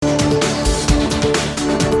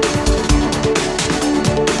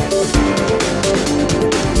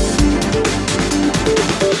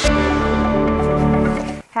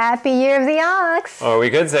Year of the Ox. Or we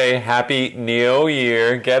could say Happy New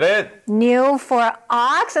Year. Get it? New for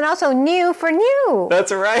ox and also new for new.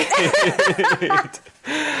 That's right.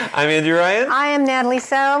 I'm Andrew Ryan. I am Natalie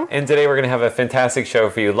So. And today we're going to have a fantastic show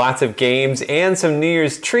for you. Lots of games and some New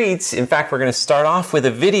Year's treats. In fact, we're going to start off with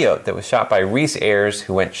a video that was shot by Reese Ayers,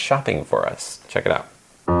 who went shopping for us. Check it out.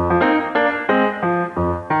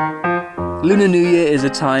 Lunar New Year is a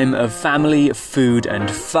time of family, food and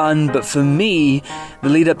fun, but for me, the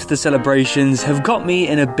lead up to the celebrations have got me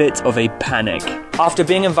in a bit of a panic. After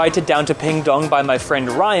being invited down to Pingdong by my friend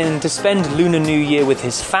Ryan to spend Lunar New Year with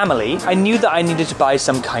his family, I knew that I needed to buy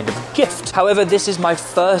some kind of gift. However, this is my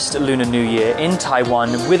first Lunar New Year in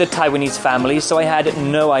Taiwan with a Taiwanese family, so I had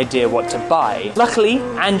no idea what to buy. Luckily,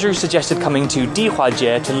 Andrew suggested coming to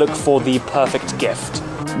Dihuajie to look for the perfect gift.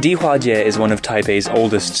 Dihuajie is one of Taipei's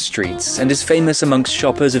oldest streets and is famous amongst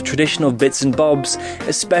shoppers of traditional bits and bobs,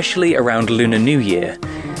 especially around Lunar New Year.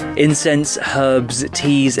 Incense, herbs,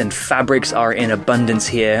 teas and fabrics are in abundance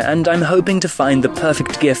here, and I'm hoping to find the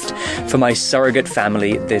perfect gift for my surrogate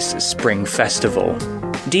family this spring festival.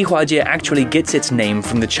 Dihuajie actually gets its name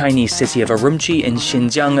from the Chinese city of Urumqi in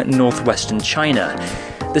Xinjiang, northwestern China.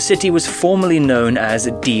 The city was formerly known as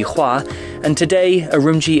Dihua, and today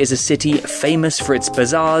Urumqi is a city famous for its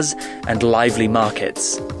bazaars and lively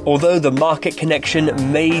markets. Although the market connection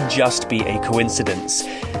may just be a coincidence,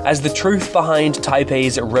 as the truth behind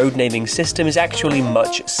Taipei's road naming system is actually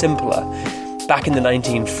much simpler. Back in the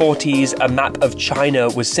 1940s, a map of China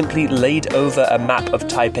was simply laid over a map of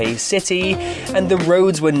Taipei City, and the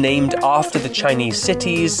roads were named after the Chinese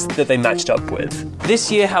cities that they matched up with. This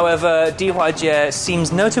year, however, Dihuajie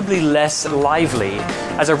seems notably less lively,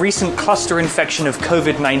 as a recent cluster infection of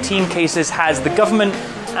COVID-19 cases has the government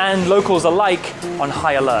and locals alike on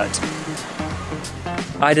high alert.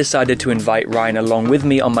 I decided to invite Ryan along with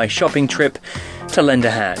me on my shopping trip to lend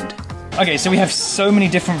a hand. Okay, so we have so many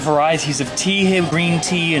different varieties of tea here, green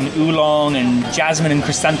tea and oolong and jasmine and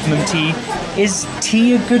chrysanthemum tea. Is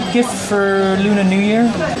tea a good gift for Lunar New Year?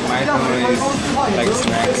 My family is like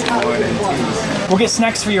snacks more than tea. We'll get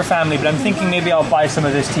snacks for your family, but I'm thinking maybe I'll buy some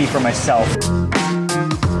of this tea for myself.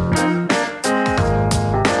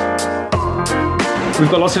 We've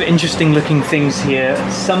got lots of interesting looking things here.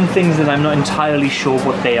 Some things that I'm not entirely sure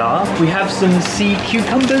what they are. We have some sea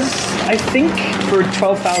cucumbers, I think, for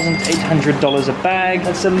 $12,800 a bag.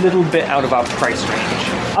 That's a little bit out of our price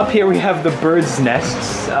range. Up here we have the bird's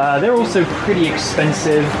nests. They're also pretty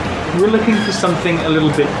expensive. We're looking for something a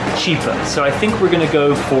little bit cheaper. So I think we're gonna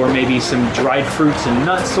go for maybe some dried fruits and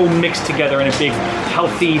nuts all mixed together in a big,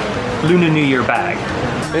 healthy Lunar New Year bag.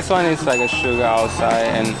 This one is like a sugar outside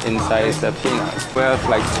and inside is a peanut. We have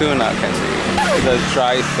like tuna candy. The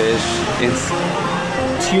dry fish is...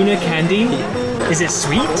 Tuna candy? Is it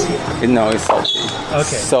sweet? No, it's salty.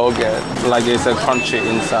 Okay. So good. Like it's a crunchy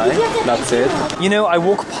inside. That's it. You know, I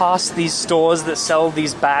walk past these stores that sell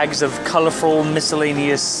these bags of colorful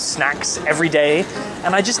miscellaneous snacks every day,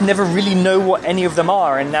 and I just never really know what any of them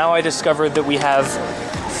are. And now I discovered that we have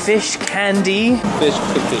fish candy. Fish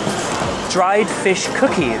cookies. Dried fish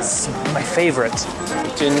cookies, my favorite.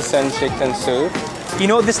 Ginseng chicken soup. You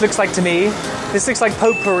know what this looks like to me? This looks like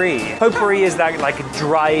potpourri. Potpourri is that like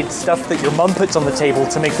dried stuff that your mum puts on the table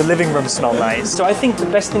to make the living room smell nice. So I think the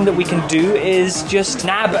best thing that we can do is just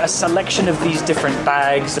nab a selection of these different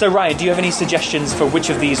bags. So Ryan, do you have any suggestions for which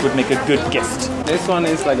of these would make a good gift? This one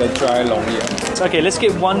is like a dry long yan. Okay, let's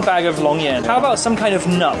get one bag of long yan. How about some kind of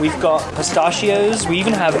nut? We've got pistachios. We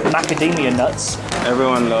even have macadamia nuts.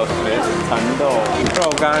 Everyone loves this. Tandou,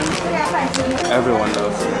 Zhogan. Everyone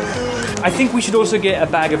loves this. I think we should also get a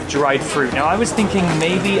bag of dried fruit. Now, I was thinking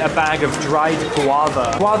maybe a bag of dried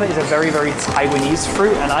guava. Guava is a very, very Taiwanese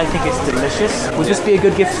fruit, and I think it's delicious. Would this be a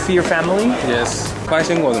good gift for your family? Yes. 百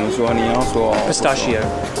香果怎么说？你要说 Pistachio.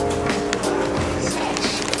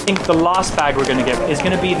 I think the last bag we're going to get is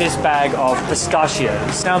going to be this bag of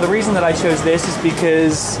pistachios. Now, the reason that I chose this is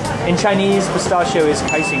because in Chinese, pistachio is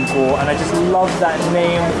开心果, and I just love that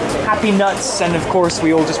name. Happy nuts, and of course,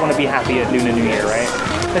 we all just want to be happy at Lunar New Year, right?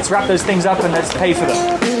 Let's wrap those things up and let's pay for them.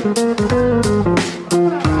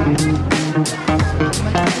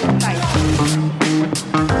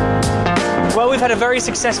 Well, we've had a very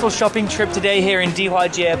successful shopping trip today here in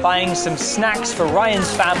Dihuajie, buying some snacks for Ryan's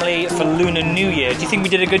family for Lunar New Year. Do you think we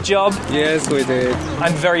did a good job? Yes, we did.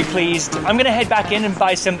 I'm very pleased. I'm going to head back in and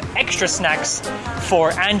buy some extra snacks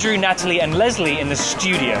for Andrew, Natalie, and Leslie in the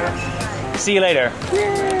studio. See you later.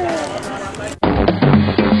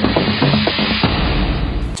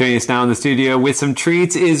 Joining us now in the studio with some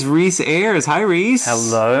treats is Reese Ayres. Hi, Reese.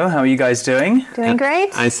 Hello, how are you guys doing? Doing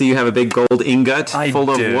great. I see you have a big gold ingot full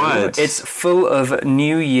of what? It's full of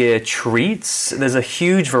New Year treats. There's a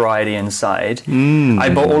huge variety inside. I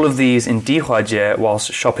bought all of these in Dihuajie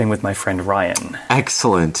whilst shopping with my friend Ryan.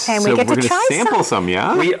 Excellent. And we so get we're to going try sample some,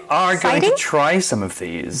 yeah? We are going to Exciting. try some of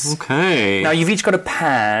these. Okay. Now, you've each got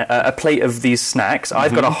a plate of these snacks.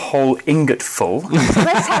 I've got a whole ingot full.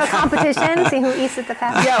 Let's have a competition, see who eats it the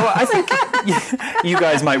fastest. Yeah, well, I think you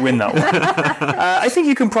guys might win that one. I think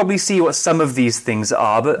you can probably see what some of these things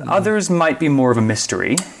are, but others might be more of a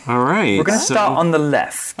mystery. All right. We're going to start on the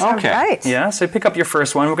left. Okay. All right. Yeah, so pick up your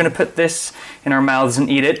first one. We're going to put this in our mouths and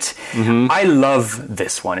eat it. I love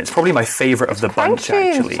this one. It's probably my favorite of the bunch,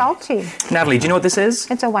 Crunchy, actually. salty. Natalie, do you know what this is?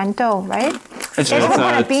 It's a wando, right? It's It's what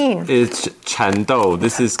kind of bean? It's chando.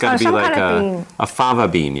 This is going to be some like kind of bean. a fava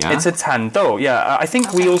bean, yeah? It's a tando, yeah. I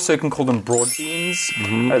think we also can call them broad beans.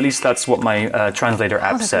 At least that's what my translator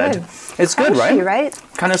app they're said. good. It's good, Crunchy, right? right?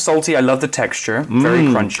 Kind of salty. I love the texture. Very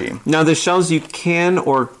crunchy. Now, the shells, you can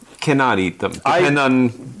or cannot eat them. Depend on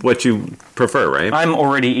what you prefer, right? I'm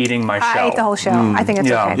already eating my I shell. ate the whole shell. I think it's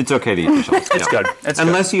Yeah. okay. It's okay to eat the shells. It's good. It's good.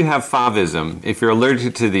 Unless you have favism. If you're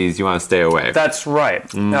allergic to these, you want to stay away. That's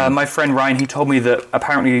right. My friend Ryan, he told me that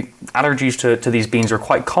apparently allergies to these beans are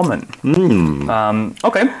quite common.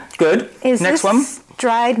 Okay, good. Is Next this one.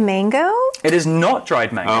 dried mango? It is not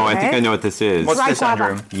dried mango. Oh, I think Okay. I know what this is. What's Dried this, guava.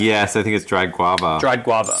 Andrew? Yes, I think it's dried guava. Dried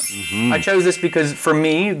guava. I chose this because for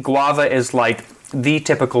me, guava is like the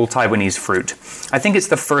typical Taiwanese fruit. I think it's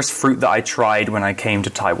the first fruit that I tried when I came to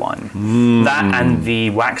Taiwan. That and the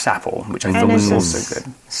wax apple, which I thought And was it's also just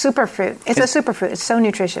good. superfruit. It's a superfruit. It's so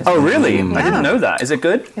nutritious. Oh, really? I Yeah. didn't know that. Is it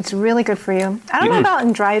good? It's really good for you. I don't know about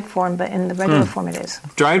in dried form, but in the regular form it is.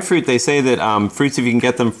 Dried fruit, they say that fruits, if you can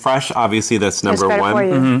get them fresh, obviously that's number better one. for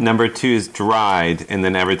you. Number two is dried, and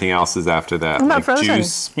then everything else is after that. What about like frozen?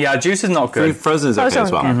 juice. Yeah, juice is not good. Frozen is okay Frozen,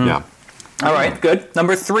 as well. okay. Yeah. All right, good.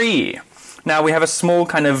 Number 3. Now we have a small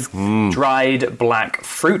kind of dried black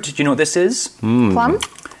fruit. Do you know what this is? Plum?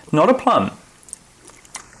 Not a plum.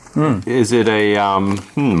 Is it a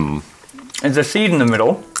It's a seed in the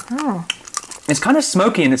middle. Oh. It's kind of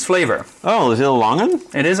smoky in its flavor. Oh, is it a longan?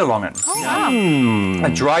 It is a longan. A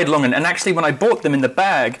dried longan. And actually, when I bought them in the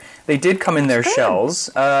bag, they did come in their shells.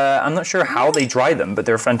 I'm not sure how they dry them, but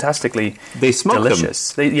they're fantastically They smoke them.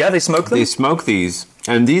 delicious. They smoke them? They smoke these,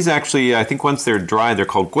 and these actually, I think once they're dry, they're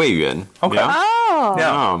called guiyuan. Okay. Yeah? Oh.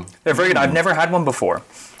 Yeah. Oh. They're very good. I've never had one before.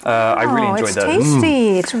 I really Oh, enjoyed it's those.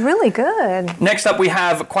 tasty. It's really good. Next up, we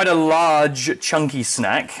have quite a large, chunky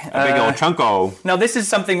snack. Big old chunko. Now, this is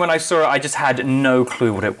something when I saw it, I just had no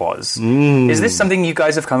clue what it was. Mm. Is this something you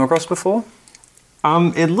guys have come across before?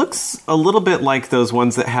 It looks a little bit like those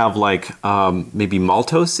ones that have like maybe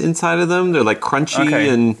maltose inside of them. They're like crunchy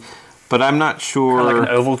Okay. but I'm not sure. Like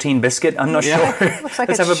an Ovaltine biscuit? I'm not Yeah. sure. Looks like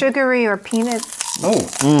Let's it's have a- sugary or peanut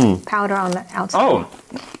Oh, powder on the outside. oh,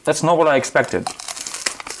 that's not what I expected.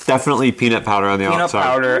 Definitely peanut powder on the Peanut outside.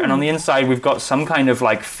 powder, and on the inside we've got some kind of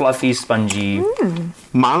like fluffy, spongy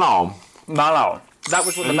Malao. malao. That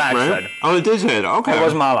was what the bag Right? said. Oh, it did it. Okay. It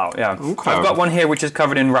was malao, yeah. Okay. I've got one here which is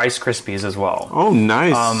covered in Rice Krispies as well. Oh,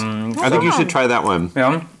 nice. I think you should try that one.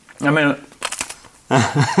 Yeah, I mean,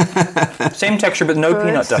 same texture but no Good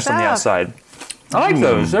peanut dust on the stuff. outside. I like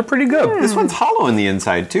those. They're pretty good. This one's hollow on the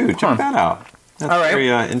inside too. Check Huh. that out. That's All right. very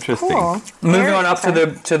interesting. Cool. Moving Very on up to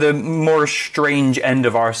exciting. the more strange end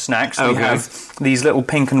of our snacks, we Okay. have these little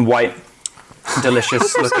pink and white,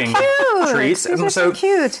 delicious looking treats. These are so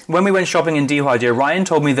cute. When we went shopping in Dihuajie, Ryan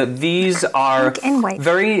told me that these are Pink and white.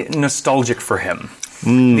 very nostalgic for him.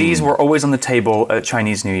 These were always on the table at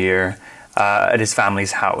Chinese New Year. At his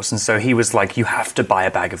family's house, and so he was like, "You have to buy a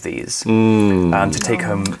bag of these to take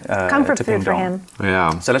home Comfort to food for Pingdong." him.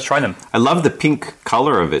 Yeah. So let's try them. I love the pink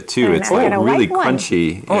color of it too. And It's I like got a really white one.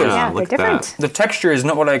 crunchy. Oh, yeah, yeah, look they're at different. The texture is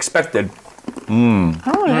not what I expected.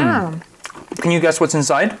 Oh, yeah. Can you guess what's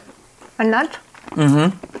inside? A nut?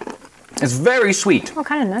 It's very sweet. What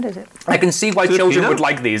kind of nut is it? I can see why Is it a children peanut? would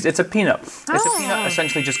like these. It's a peanut. It's a Oh. peanut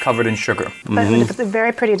essentially just covered in sugar. But with a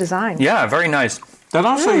very pretty design. Yeah, very nice. That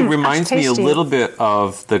actually reminds me a tasty. little bit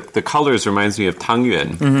of the colors. Reminds me of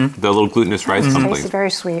tangyuan, the little glutinous rice Tastes dumplings. very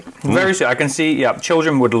sweet. Very sweet. I can see, yeah,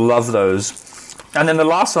 children would love those. And then the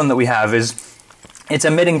last one that we have is, it's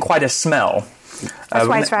emitting quite a smell. That's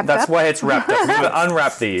why it's wrapped That's up? why it's wrapped up. We're going to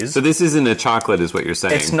unwrap these. So this isn't a chocolate, is what you're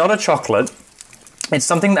saying? It's not a chocolate. It's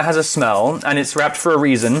something that has a smell, and it's wrapped for a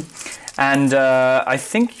reason. And I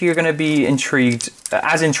think you're going to be intrigued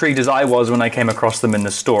as I was when I came across them in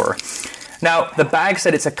the store. Now, the bag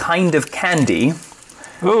said it's a kind of candy,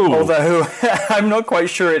 Ooh. although I'm not quite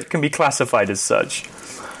sure it can be classified as such.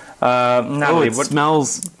 Natalie, it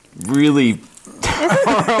smells really...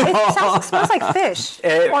 It smells like fish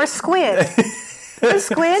or squid. Is it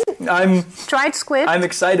squid? Dried squid? I'm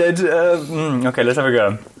excited. Okay, let's have a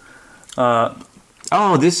go.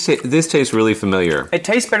 This tastes really familiar. It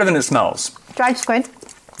tastes better than it smells. Dried squid?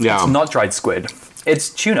 Yeah. It's not dried squid. It's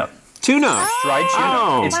tuna. Tuna. Dried tuna.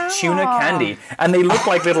 Oh. It's tuna candy. And they look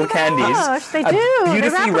like little candies. Gosh, they do. They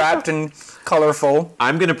Beautifully wrap wrapped and colorful.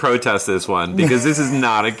 I'm going to protest this one because this is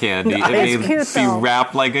not a candy. It may It's cute, be though.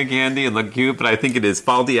 wrapped like a candy and look cute, but I think it is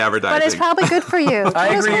faulty advertising. But it's probably good for you.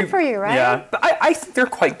 I It's agree. good for you, right? Yeah. But I think they're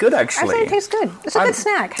quite good, actually. Actually, it tastes good. It's a good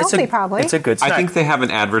snack. Healthy, probably. It's a good snack. I think they have an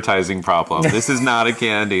advertising problem. This is not a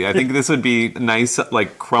candy. I think this would be nice,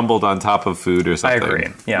 like crumbled on top of food or I something. agree.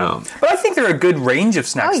 Yeah. No. But I think there are a good range of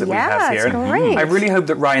snacks that we have it's here. great. I really hope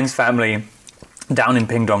that Ryan's family down in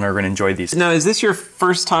Pingdong are going to enjoy these. Now, is this your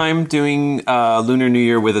first time doing Lunar New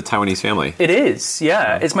Year with a Taiwanese family? It is,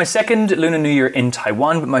 yeah. It's my second Lunar New Year in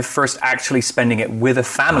Taiwan, but my first actually spending it with a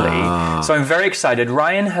family. So I'm very excited.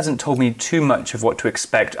 Ryan hasn't told me too much of what to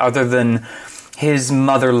expect other than his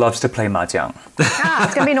mother loves to play mahjong.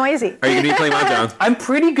 It's going to be noisy. Are you going to be playing mahjong? I'm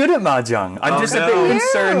pretty good at mahjong. I'm just a bit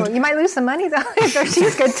concerned. You might lose some money, though.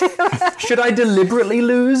 She's good, too. Should I deliberately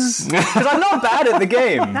lose? Because I'm not bad at the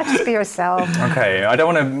game. Not just be yourself. Okay, I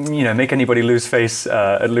don't want to, make anybody lose face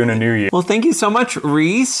at Lunar New Year. Well, thank you so much,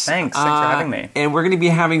 Reese. Thanks for having me. And we're going to be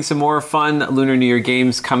having some more fun Lunar New Year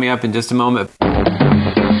games coming up in just a moment.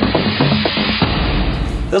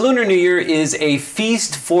 The Lunar New Year is a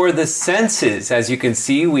feast for the senses. As you can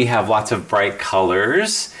see, we have lots of bright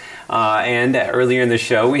colors. And earlier in the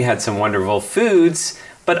show, we had some wonderful foods.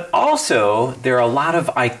 But also, there are a lot of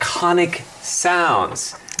iconic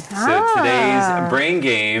sounds. So today's brain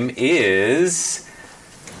game is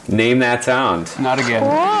name that sound. Not again.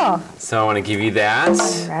 Cool. So I want to give you that.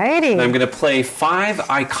 Alrighty. And I'm going to play 5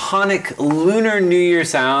 iconic Lunar New Year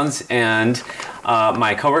sounds, and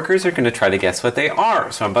my coworkers are going to try to guess what they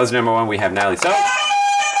are. So on buzzer number 1, we have Natalie So.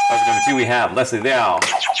 Buzzer number 2, we have Leslie Liao.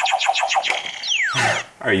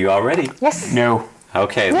 Are you all ready? Yes. No.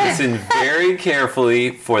 Okay, listen very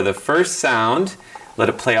carefully for the first sound. Let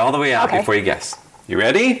it play all the way out before you guess. You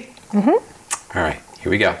ready? Mm-hmm. All right, here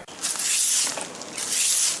we go.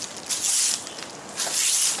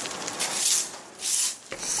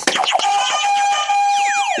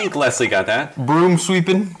 I think Leslie got that. Broom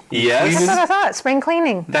sweeping. Yes. That's what I thought. Spring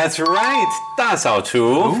cleaning. That's right. 大扫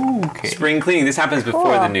除. Okay. Spring cleaning. This happens before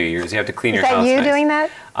Cool. the New Year's. You have to clean Is your house. that you nice. doing that?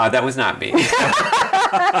 That was not me.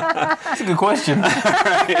 That's a good question.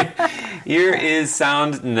 Here is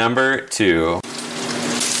sound number 2.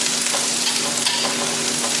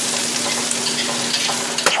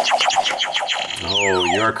 Oh,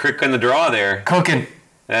 you're quick on the draw there. Cooking.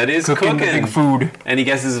 That is Cooking the big food. Any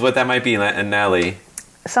guesses what that might be, Natalie?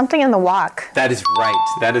 Something in the wok. That is right.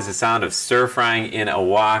 That is the sound of stir frying in a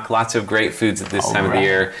wok. Lots of great foods at this time of the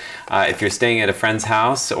year. If you're staying at a friend's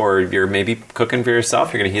house or you're maybe cooking for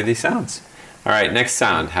yourself, you're going to hear these sounds. All right, next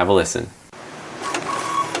sound. Have a listen.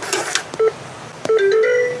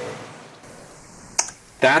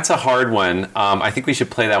 That's a hard one. I think we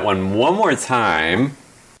should play that one more time.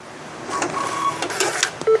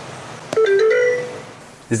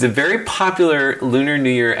 This is a very popular Lunar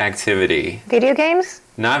New Year activity. Video games?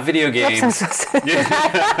 Not video games. Oops, I'm so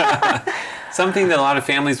sorry. Something that a lot of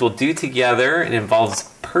families will do together. It involves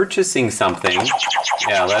purchasing something.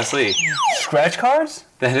 Yeah, Leslie. Scratch cards?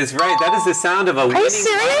 That is right. That is the sound of a winning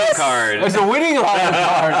serious? lotto card. It's a winning lotto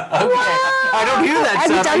card. Okay. I don't hear that Have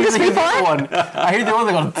you sound. done I this usually hear the before? other one. I hear the one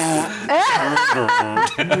that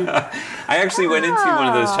goes. I actually went into one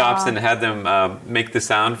of those shops and had them make the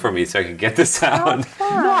sound for me so I could get the sound.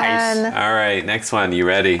 Nice. All right, next one. You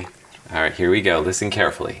ready? All right, here we go. Listen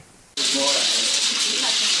carefully.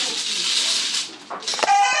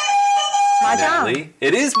 Mahjong. Natalie,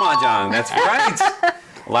 it is mahjong. That's right.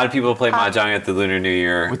 A lot of people play mahjong at the Lunar New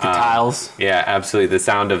Year. With the tiles. Yeah, absolutely. The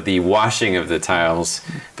sound of the washing of the tiles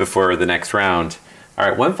before the next round. All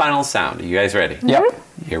right, one final sound. Are you guys ready? Yep.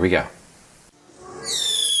 Here we go.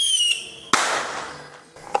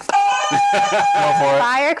 Go for it.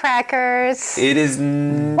 Firecrackers. It is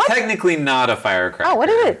technically not a firecracker. Oh, what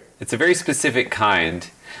is it? It's a very specific kind.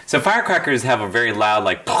 So firecrackers have a very loud,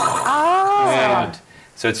 like, Oh. sound.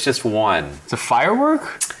 So it's just one. It's a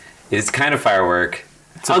firework? It's kind of firework.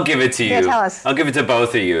 I'll give it to you. Yeah, tell us. I'll give it to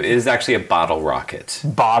both of you. It is actually a bottle rocket.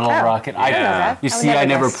 Bottle rocket. I didn't know that. You I would see, I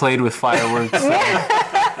never guess. played with fireworks. So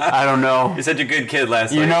I don't know. You're such a good kid,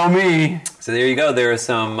 Leslie. You know me. So there you go. There are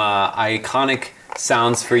some iconic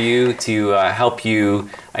sounds for you to help you,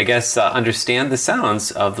 I guess, understand the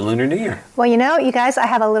sounds of the Lunar New Year. Well, you guys, I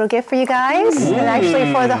have a little gift for you guys, and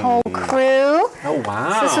actually for the whole crew. Oh,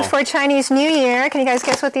 wow. So this is for Chinese New Year. Can you guys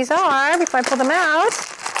guess what these are before I pull them out?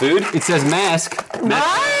 Food? It says mask.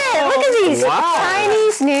 Right, look at these. Wow.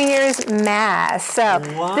 Chinese New Year's masks. So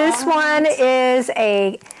this one is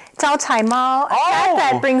a Zhao Cai Mao, a cat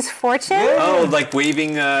that brings fortune. Oh, like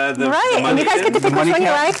waving the Right, money and you guys get to pick which one you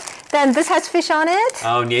cat. like. Then this has fish on it.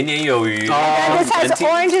 Oh, 年年有余. And this has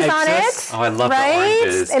oranges on it. Oh, I love the right?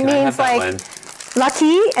 oranges. It Can I have means that like one?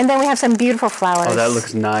 lucky. And then we have some beautiful flowers. Oh, that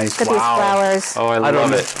looks nice. Look at these flowers. Oh, I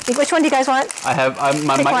love it. Which one do you guys want? I have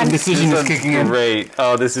my one. indecision This is one's kicking in. great.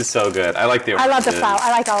 Oh, this is so good. I like the I oranges. love the flower.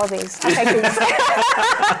 I like all of these. I'll take these.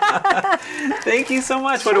 Thank you so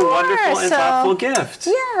much. What a wonderful and thoughtful gift.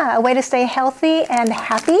 Yeah, a way to stay healthy and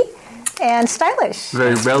happy and stylish.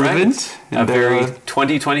 Very relevant. A very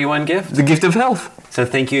 2021 gift. The gift of health. So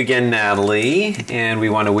thank you again, Natalie. And we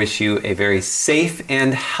want to wish you a very safe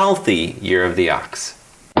and healthy Year of the Ox.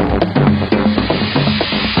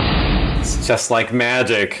 It's just like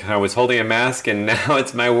magic. I was holding a mask and now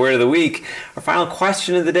it's my word of the week. Our final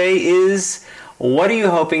question of the day is, what are you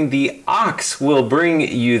hoping the ox will bring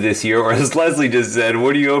you this year? Or as Leslie just said,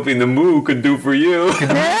 what are you hoping the moo could do for you?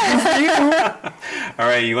 All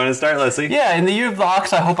right, you want to start, Leslie? Yeah, in the Year of the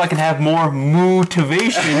Ox, I hope I can have more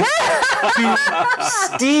motivation to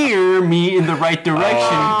steer me in the right direction because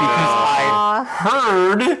I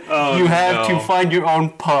heard you have to find your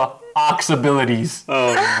own ox abilities.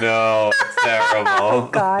 Oh no, it's terrible.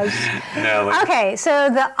 Gosh. No. Okay, so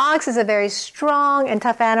the ox is a very strong and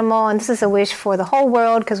tough animal, and this is a wish for the whole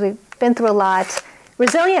world because we've been through a lot.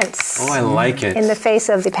 Resilience Oh, I like it. in the face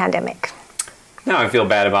of the pandemic. Now I feel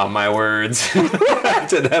bad about my words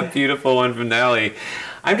to that beautiful one from Natalie.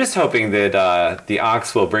 I'm just hoping that the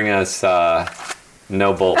ox will bring us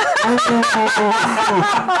no bolt.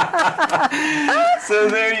 So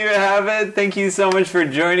there you have it. Thank you so much for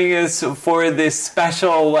joining us for this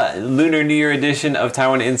special Lunar New Year edition of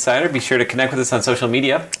Taiwan Insider. Be sure to connect with us on social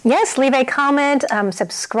media. Yes, leave a comment,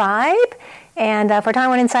 subscribe. And for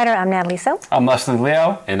Taiwan Insider, I'm Natalie So. I'm Leslie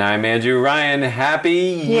Leo. And I'm Andrew Ryan. Happy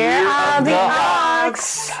Year of the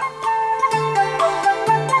Ox!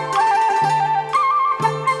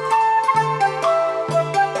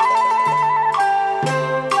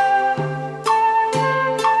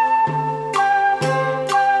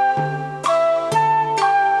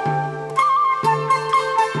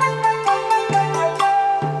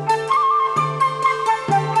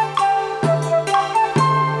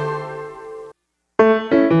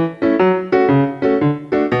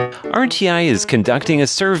 RTI is conducting a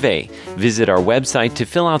survey. Visit our website to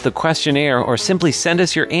fill out the questionnaire or simply send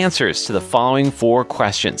us your answers to the following 4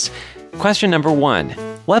 questions. Question number 1.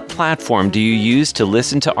 What platform do you use to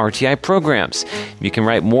listen to RTI programs? You can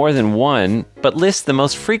write more than one, but list the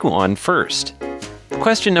most frequent one first.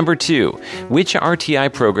 Question number 2. Which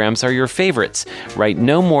RTI programs are your favorites? Write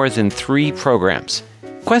no more than 3 programs.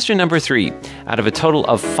 Question number 3. Out of a total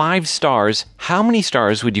of 5 stars, how many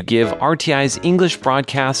stars would you give RTI's English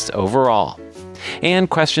broadcasts overall? And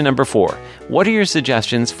question number 4. What are your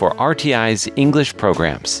suggestions for RTI's English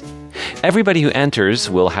programs? Everybody who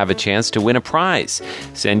enters will have a chance to win a prize.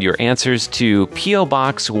 Send your answers to P.O.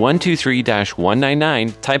 Box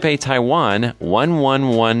 123-199, Taipei, Taiwan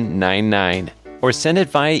 11199. Or send it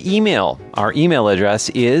via email. Our email address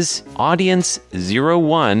is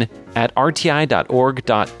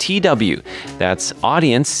audience01@rti.org.tw. That's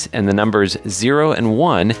audience and the numbers 0 and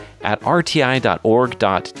 1 at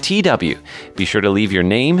rti.org.tw. Be sure to leave your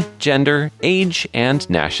name, gender, age, and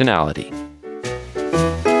nationality.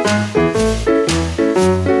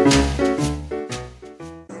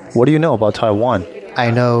 What do you know about Taiwan? I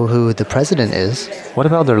know who the president is. What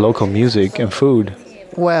about their local music and food?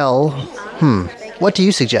 Well, what do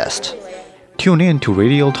you suggest? Tune in to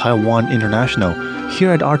Radio Taiwan International. Here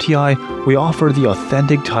at RTI, we offer the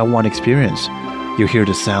authentic Taiwan experience. You hear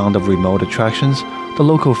the sound of remote attractions, the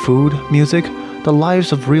local food, music, the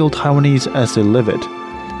lives of real Taiwanese as they live it.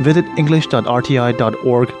 Visit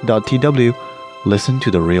english.rti.org.tw. Listen to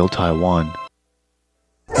the real Taiwan.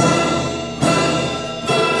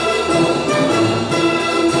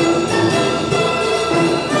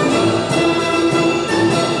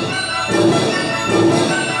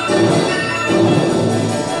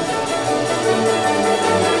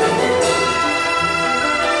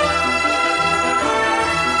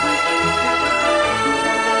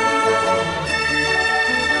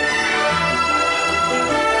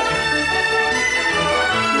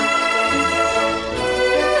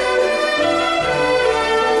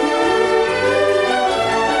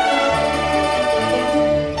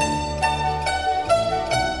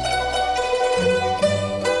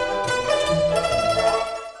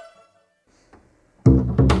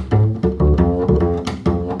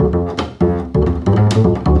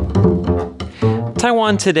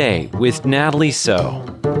 Taiwan Today with Natalie So.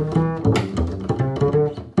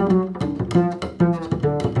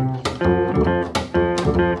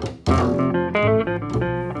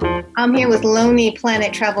 I'm here with Lonely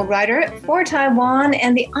Planet travel writer for Taiwan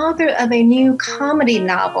and the author of a new comedy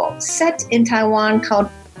novel set in Taiwan called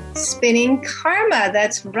Spinning Karma.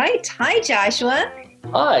 That's right. Hi, Joshua.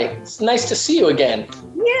 Hi, it's nice to see you again.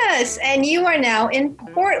 Yes, and you are now in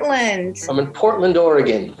Portland. I'm in Portland,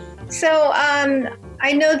 Oregon. So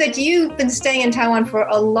I know that you've been staying in Taiwan for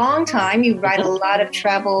a long time. You write a lot of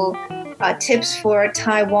travel tips for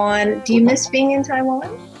Taiwan. Do you miss being in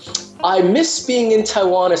Taiwan? I miss being in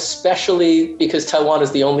Taiwan, especially because Taiwan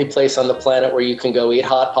is the only place on the planet where you can go eat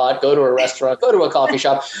hot pot, go to a restaurant, go to a coffee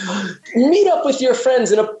shop, meet up with your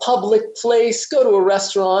friends in a public place, go to a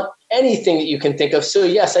restaurant, anything that you can think of. So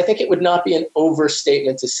yes, I think it would not be an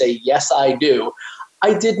overstatement to say, yes, I do.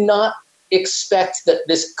 I did not expect that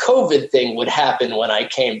this COVID thing would happen when I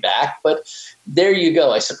came back, but there you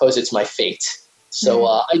go. I suppose it's my fate. So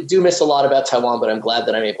I do miss a lot about Taiwan, but I'm glad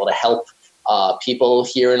that I'm able to help people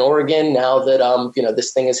here in Oregon now that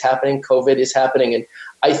this thing is happening, COVID is happening. And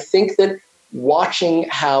I think that watching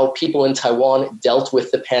how people in Taiwan dealt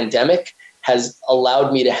with the pandemic has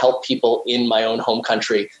allowed me to help people in my own home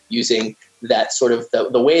country using that sort of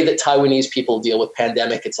the way that Taiwanese people deal with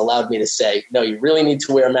pandemic. It's allowed me to say, no, you really need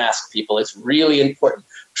to wear a mask, people. It's really important.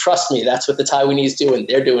 Trust me, that's what the Taiwanese do, and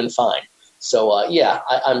they're doing fine. So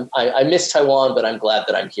I miss Taiwan, but I'm glad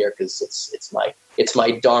that I'm here because it's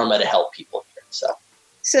my dharma to help people here.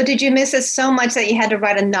 So did you miss it so much that you had to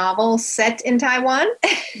write a novel set in Taiwan?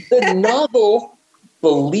 The novel,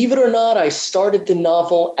 believe it or not, I started the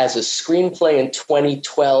novel as a screenplay in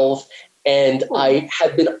 2012, and I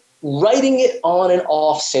had been writing it on and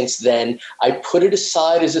off since then. I put it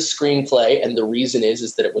aside as a screenplay, and the reason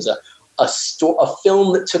is that it was a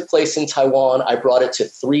film that took place in Taiwan. I brought it to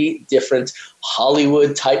 3 different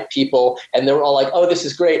Hollywood-type people, and they were all like, oh, this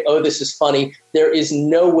is great. Oh, this is funny. There is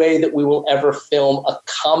no way that we will ever film a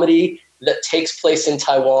comedy that takes place in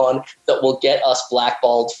Taiwan that will get us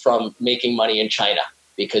blackballed from making money in China,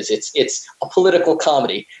 because it's a political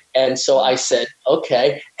comedy. And so I said,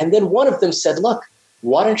 okay. And then one of them said, look,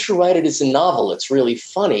 why don't you write it as a novel? It's really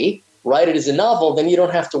funny. Write it as a novel, then you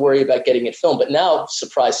don't have to worry about getting it filmed. But now,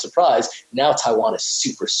 surprise, surprise, now Taiwan is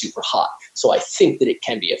super, super hot. So I think that it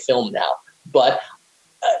can be a film now. But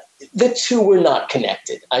the two were not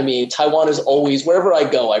connected. I mean, Taiwan is always, wherever I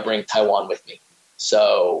go, I bring Taiwan with me.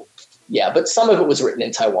 So, yeah, but some of it was written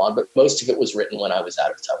in Taiwan, but most of it was written when I was out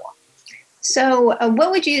of Taiwan. So what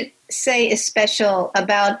would you say is special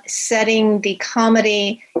about setting the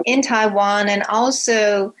comedy in Taiwan and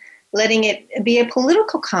also letting it be a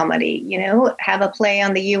political comedy, have a play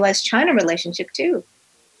on the U.S.-China relationship too?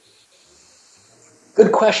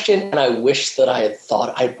 Good question, and I wish that I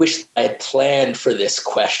had planned for this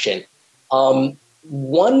question.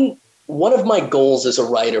 One of my goals as a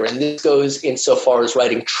writer, and this goes insofar as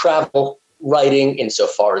writing travel writing,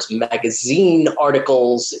 insofar as magazine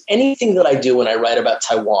articles, anything that I do when I write about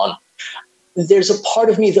Taiwan, there's a part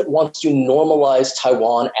of me that wants to normalize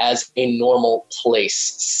Taiwan as a normal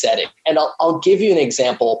place setting. And I'll give you an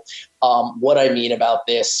example, what I mean about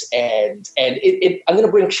this. And I'm going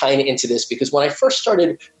to bring China into this because when I first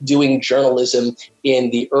started doing journalism in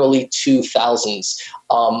the early 2000s,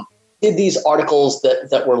 did these articles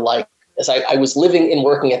that were like, as I was living and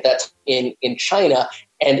working at that time in China,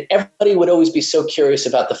 and everybody would always be so curious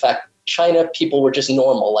about the fact China people were just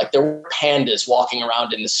normal. Like there were pandas walking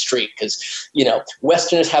around in the street because,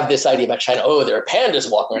 Westerners have this idea about China. Oh, there are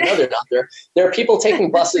pandas walking around. No, they're not. There are people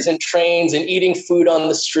taking buses and trains and eating food on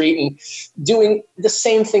the street and doing the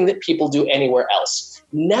same thing that people do anywhere else.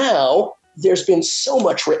 Now, there's been so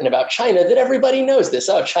much written about China that everybody knows this.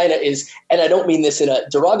 Oh, China is, and I don't mean this in a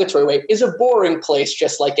derogatory way, is a boring place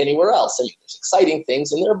just like anywhere else. I mean, there's exciting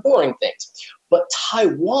things and there are boring things. But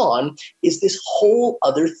Taiwan is this whole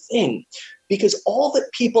other thing because all that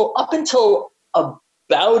people up until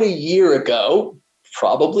about a year ago,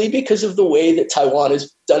 probably because of the way that Taiwan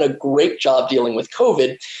has done a great job dealing with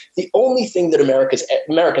COVID, the only thing that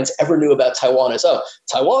Americans ever knew about Taiwan is, oh,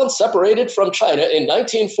 Taiwan separated from China in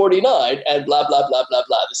 1949 and blah, blah, blah, blah,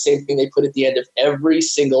 blah. The same thing they put at the end of every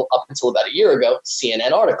single, up until about a year ago,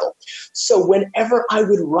 CNN article. So whenever I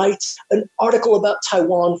would write an article about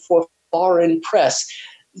Taiwan for foreign press,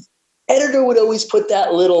 editor would always put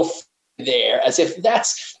that little there as if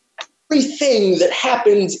that's everything that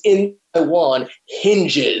happens in Taiwan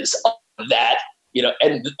hinges on that,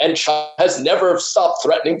 and China has never stopped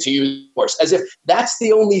threatening to use force, as if that's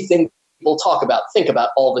the only thing people think about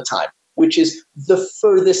all the time, which is the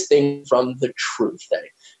furthest thing from the truth.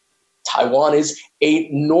 Taiwan is a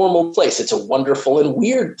normal place. It's a wonderful and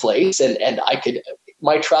weird place. And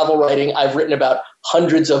my travel writing, I've written about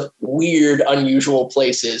hundreds of weird, unusual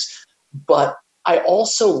places. But I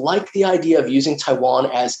also like the idea of using Taiwan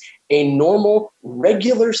as a normal,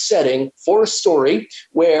 regular setting for a story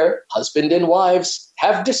where husband and wives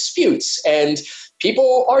have disputes and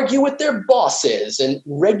people argue with their bosses, and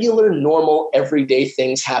regular, normal, everyday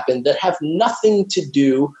things happen that have nothing to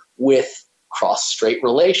do with cross-strait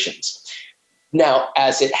relations. Now,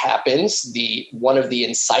 as it happens, one of the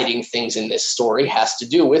inciting things in this story has to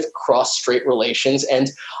do with cross-strait relations and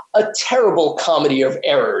a terrible comedy of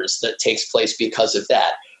errors that takes place because of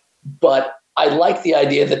that. But I like the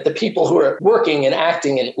idea that the people who are working and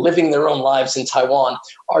acting and living their own lives in Taiwan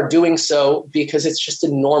are doing so because it's just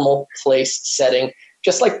a normal place setting,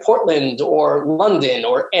 just like Portland or London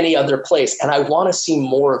or any other place. And I want to see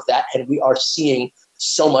more of that. And we are seeing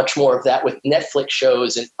so much more of that with Netflix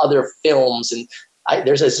shows and other films. And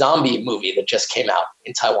there's a zombie movie that just came out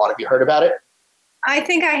in Taiwan. Have you heard about it? I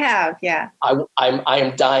think I have, yeah. I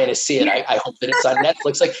am dying to see it. I hope that it's on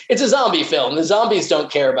Netflix. Like, it's a zombie film. The zombies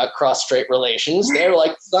don't care about cross-strait relations. They're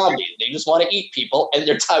like zombies. They just want to eat people, and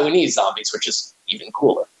they're Taiwanese zombies, which is even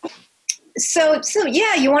cooler. So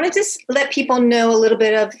yeah, you want to just let people know a little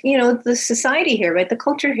bit of, the society here, right? The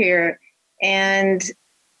culture here. And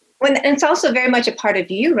it's also very much a part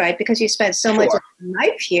of you, right? Because you spent so much of your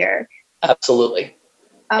life here. Absolutely.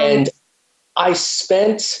 And I've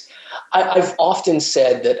often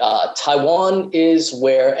said that Taiwan is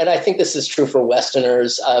where, and I think this is true for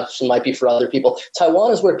Westerners, it might be for other people,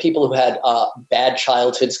 Taiwan is where people who had bad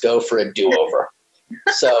childhoods go for a do-over.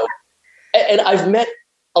 So, and I've met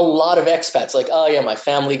a lot of expats like, oh yeah, my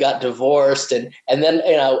family got divorced. And then,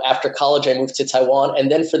 after college, I moved to Taiwan. And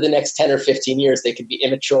then for the next 10 or 15 years, they could be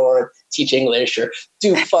immature, teach English or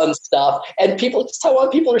do fun stuff. And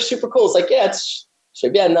Taiwan people are super cool. It's like, yeah, it's 随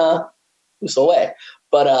便啊，无所谓.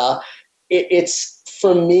 But it's,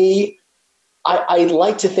 for me, I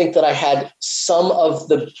like to think that I had some of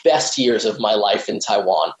the best years of my life in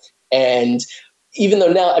Taiwan. And even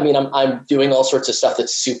though now, I'm doing all sorts of stuff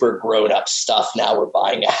that's super grown up stuff. Now we're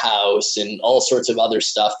buying a house and all sorts of other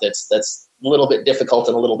stuff that's a little bit difficult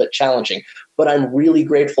and a little bit challenging. But I'm really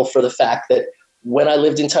grateful for the fact that when I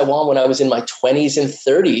lived in Taiwan, when I was in my 20s and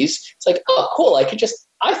 30s, it's like, oh, cool.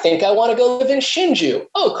 I think I want to go live in Hsinchu.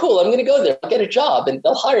 Oh, cool. I'm going to go there. I'll get a job and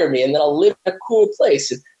they'll hire me and then I'll live in a cool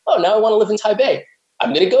place. And oh, now I want to live in Taipei.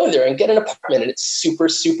 I'm going to go there and get an apartment. And it's super,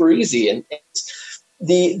 super easy. And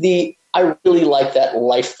I really like that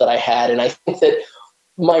life that I had. And I think that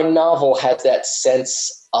my novel has that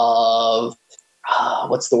sense of,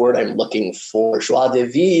 what's the word I'm looking for? Joie de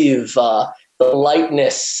vivre, the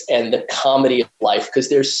lightness and the comedy of life, because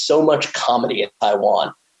there's so much comedy in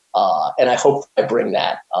Taiwan. And I hope I bring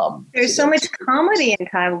that. There's so much comedy in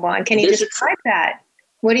Taiwan. Can you describe that?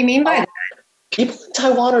 What do you mean by that? People in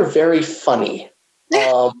Taiwan are very funny.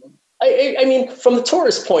 From the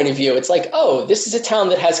tourist point of view, it's like, oh, this is a town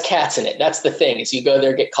that has cats in it. That's the thing, is you go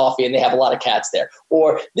there, get coffee, and they have a lot of cats there.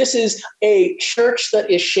 Or this is a church that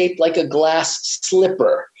is shaped like a glass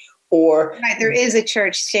slipper. Or right, there is a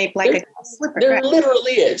church shaped like a glass slipper. There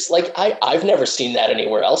literally is. Like, I've never seen that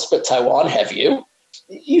anywhere else, but Taiwan, have you?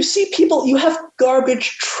 You see people, you have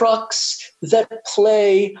garbage trucks that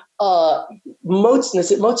play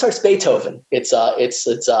Mozart's Beethoven. It's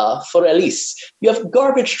For Elise. You have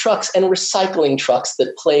garbage trucks and recycling trucks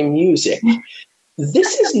that play music.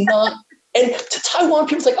 This is not, and to Taiwan,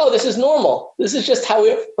 people's like, oh, this is normal. This is just how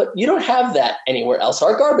but you don't have that anywhere else.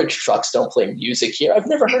 Our garbage trucks don't play music here. I've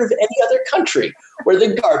never heard of any other country where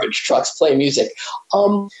the garbage trucks play music.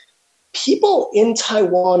 People in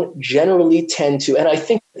Taiwan generally tend to, and I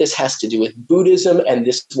think this has to do with Buddhism, and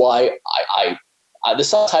this is why the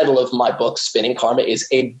subtitle of my book, Spinning Karma, is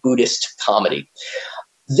a Buddhist comedy.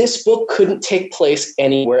 This book couldn't take place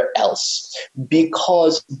anywhere else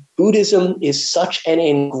because Buddhism is such an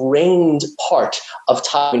ingrained part of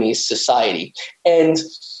Taiwanese society. And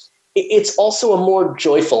it's also a more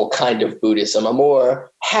joyful kind of Buddhism, a more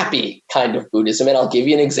happy kind of Buddhism. And I'll give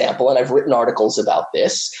you an example, and I've written articles about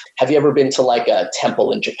this. Have you ever been to like a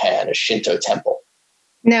temple in Japan, a Shinto temple?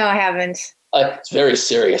 No, I haven't. It's very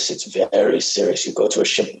serious. It's very serious. You go to a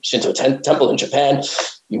Shinto temple in Japan,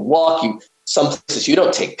 you walk, some places you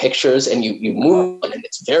don't take pictures, and you move, and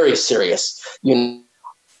it's very serious. In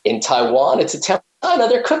Taiwan, it's a temple. Oh, no,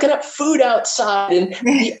 they're cooking up food outside, and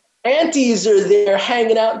the aunties are there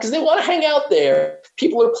hanging out because they want to hang out there.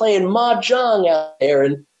 People are playing mahjong out there,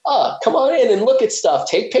 and Come on in and look at stuff.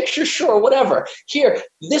 Take pictures, sure, whatever. Here,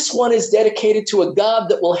 this one is dedicated to a god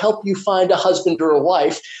that will help you find a husband or a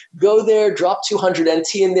wife. Go there, drop 200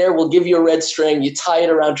 NT in there. We'll give you a red string. You tie it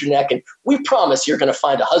around your neck, and we promise you're going to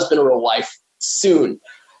find a husband or a wife soon.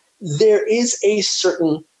 There is a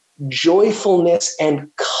certain joyfulness and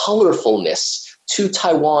colorfulness to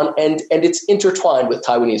Taiwan, and it's intertwined with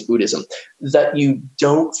Taiwanese Buddhism that you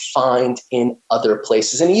don't find in other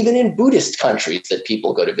places, and even in Buddhist countries that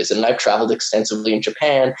people go to visit. And I've traveled extensively in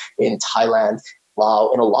Japan, in Thailand,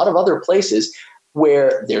 Laos, and a lot of other places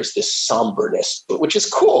where there's this somberness, which is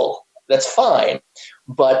cool. That's fine.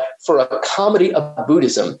 But for a comedy of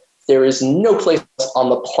Buddhism, there is no place on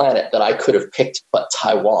the planet that I could have picked but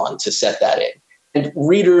Taiwan to set that in. And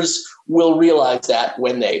readers will realize that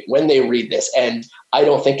when they read this, and I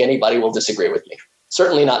don't think anybody will disagree with me.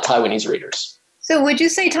 Certainly not Taiwanese readers. So would you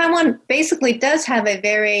say Taiwan basically does have a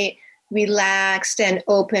very relaxed and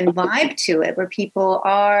open vibe to it, where people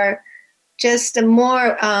are just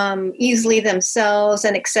more easily themselves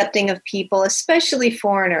and accepting of people, especially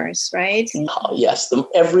foreigners, right? Yes.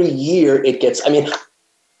 Every year it gets,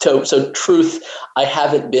 So truth, I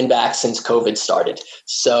haven't been back since COVID started.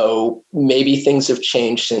 So maybe things have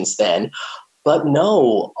changed since then. But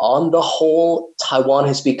no, on the whole, Taiwan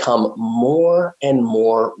has become more and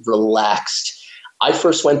more relaxed. I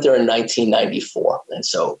first went there in 1994. And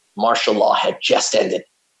so martial law had just ended.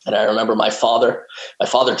 And I remember my father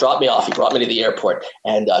dropped me off. He brought me to the airport.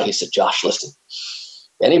 And he said, Josh, listen.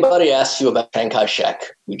 Anybody asks you about Chiang Kai-shek,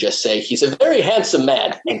 you just say, he's a very handsome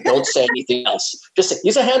man, and don't say anything else. Just say,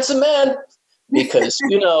 he's a handsome man, because,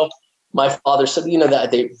 my father said,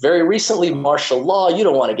 that they very recently martial law, you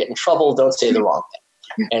don't want to get in trouble, don't say the wrong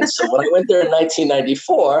thing. And so when I went there in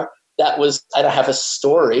 1994, I have a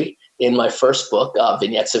story in my first book,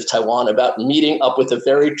 Vignettes of Taiwan, about meeting up with a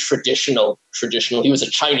very traditional, he was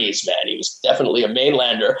a Chinese man. He was definitely a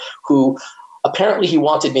mainlander who apparently he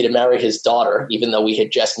wanted me to marry his daughter, even though we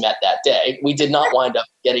had just met that day. We did not wind up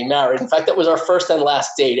getting married. In fact, that was our first and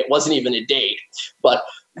last date. It wasn't even a date. But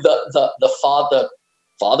the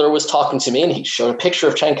father was talking to me, and he showed a picture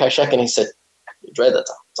of Chiang Kai-shek, and he said,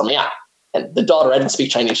 and the daughter, I didn't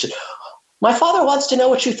speak Chinese, she said, my father wants to know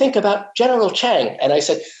what you think about General Chiang. And I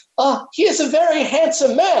said, he is a very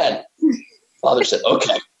handsome man. Father said,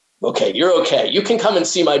 okay, you're okay. You can come and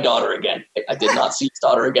see my daughter again. I did not see his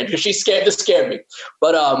daughter again because this scared me.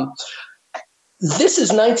 But this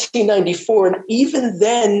is 1994, and even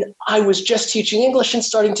then, I was just teaching English and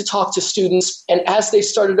starting to talk to students. And as they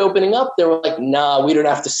started opening up, they were like, nah, we don't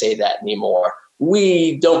have to say that anymore.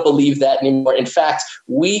 We don't believe that anymore. In fact,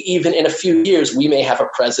 in a few years, we may have a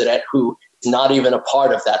president who is not even a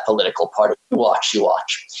part of that political party. You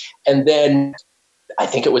watch. And then I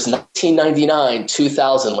think it was 1999,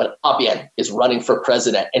 2000, when Abian is running for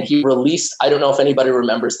president, and he released, I don't know if anybody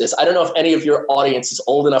remembers this. I don't know if any of your audience is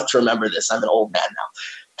old enough to remember this. I'm an old man now.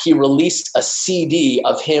 He released a CD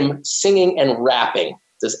of him singing and rapping.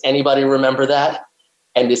 Does anybody remember that?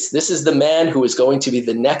 And this is the man who is going to be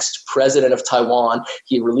the next president of Taiwan.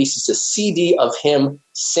 He releases a CD of him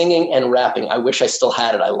singing and rapping. I wish I still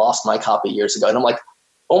had it. I lost my copy years ago. And I'm like,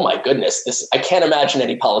 oh my goodness, I can't imagine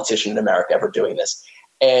any politician in America ever doing this.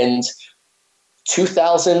 And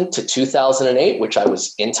 2000 to 2008, which I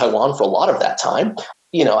was in Taiwan for a lot of that time,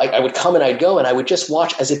 I would come and I'd go, and I would just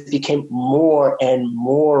watch as it became more and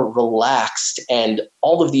more relaxed, and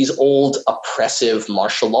all of these old oppressive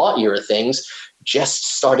martial law era things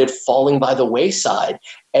just started falling by the wayside.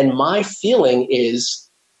 And my feeling is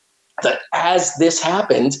that as this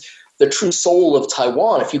happened, the true soul of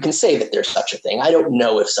Taiwan, if you can say that there's such a thing, I don't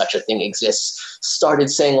know if such a thing exists, started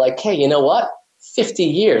saying like, hey, you know what? 50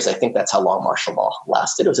 years, I think that's how long martial law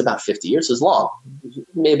lasted. It was about 50 years. It was long. It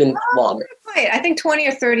may have been longer. Right. I think 20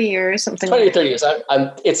 or 30 years, something 20 or 30 years.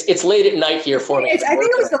 It's late at night here for me. I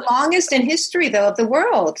think it was the longest in history, though, of the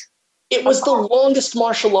world. It was the longest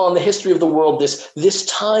martial law in the history of the world, this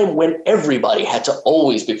time when everybody had to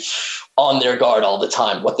always be on their guard all the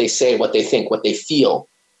time, what they say, what they think, what they feel.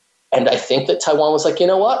 And I think that Taiwan was like, you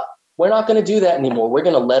know what? We're not going to do that anymore. We're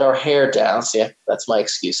going to let our hair down. So yeah, that's my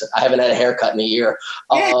excuse. I haven't had a haircut in a year.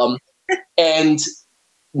 And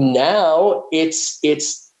now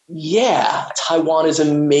Taiwan is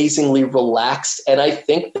amazingly relaxed. And I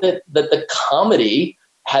think that the comedy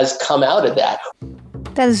has come out of that.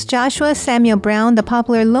 That is Joshua Samuel Brown, the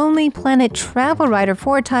popular Lonely Planet travel writer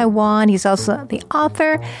for Taiwan. He's also the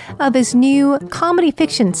author of his new comedy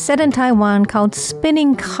fiction set in Taiwan called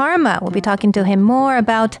Spinning Karma. We'll be talking to him more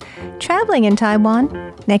about traveling in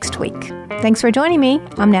Taiwan next week. Thanks for joining me.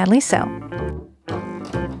 I'm Natalie So.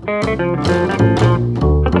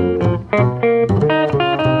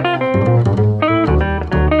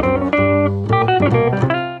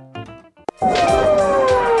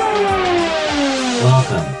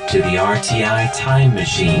 to the RTI Time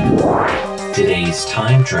Machine. Today's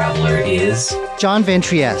time traveler is John Van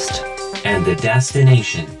Trieste. And the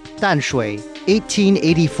destination, Danshui,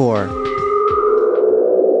 1884.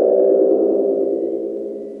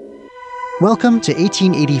 Welcome to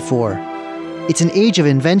 1884. It's an age of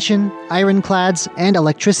invention, ironclads, and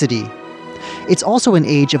electricity. It's also an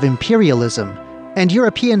age of imperialism, and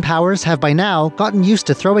European powers have by now gotten used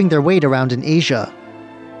to throwing their weight around in Asia.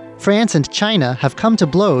 France and China have come to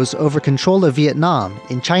blows over control of Vietnam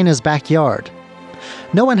in China's backyard.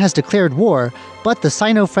 No one has declared war, but the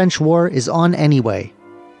Sino-French War is on anyway.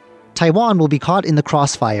 Taiwan will be caught in the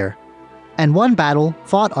crossfire, and one battle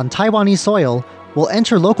fought on Taiwanese soil will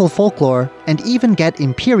enter local folklore and even get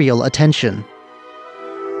imperial attention.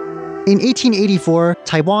 In 1884,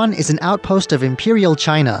 Taiwan is an outpost of Imperial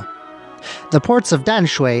China. The ports of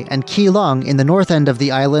Danshui and Keelung in the north end of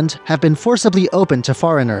the island have been forcibly opened to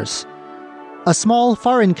foreigners. A small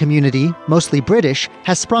foreign community, mostly British,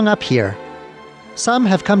 has sprung up here. Some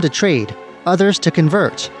have come to trade, others to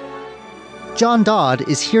convert. John Dodd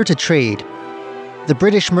is here to trade. The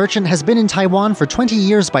British merchant has been in Taiwan for 20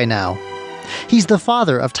 years by now. He's the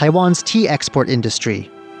father of Taiwan's tea export industry.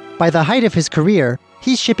 By the height of his career,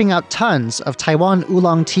 he's shipping out tons of Taiwan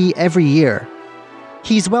oolong tea every year.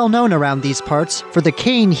 He's well known around these parts for the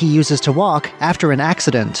cane he uses to walk after an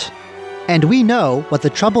accident. And we know what the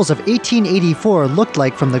troubles of 1884 looked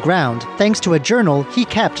like from the ground thanks to a journal he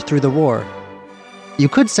kept through the war. You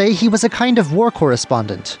could say he was a kind of war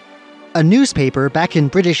correspondent. A newspaper back in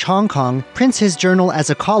British Hong Kong prints his journal as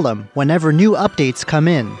a column whenever new updates come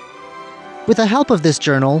in. With the help of this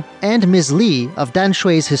journal, and Ms. Li of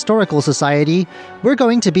Danshui's Historical Society, we're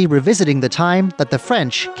going to be revisiting the time that the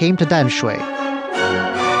French came to Danshui.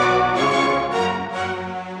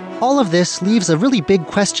 All of this leaves a really big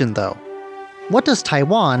question, though. What does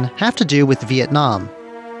Taiwan have to do with Vietnam?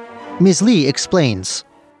 Ms. Li explains.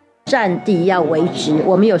 She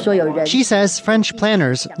says French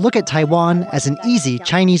planners look at Taiwan as an easy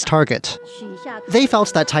Chinese target. They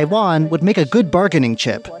felt that Taiwan would make a good bargaining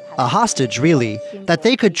chip, a hostage really, that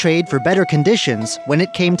they could trade for better conditions when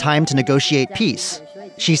it came time to negotiate peace.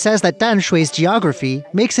 She says that Danshui's geography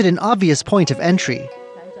makes it an obvious point of entry.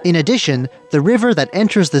 In addition, the river that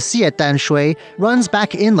enters the sea at Danshui runs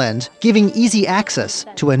back inland, giving easy access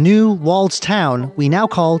to a new, walled town we now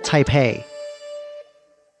call Taipei.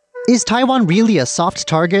 Is Taiwan really a soft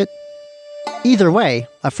target? Either way,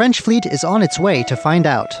 a French fleet is on its way to find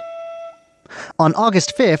out. On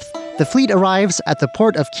August 5th, the fleet arrives at the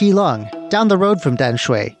port of Keelung, down the road from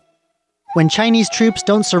Danshui. When Chinese troops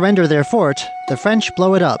don't surrender their fort, the French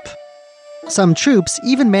blow it up. Some troops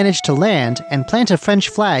even manage to land and plant a French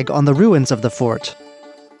flag on the ruins of the fort.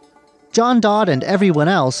 John Dodd and everyone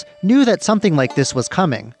else knew that something like this was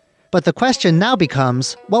coming, but the question now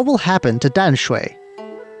becomes, what will happen to Danshui?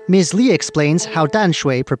 Ms. Li explains how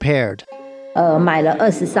Danshui prepared.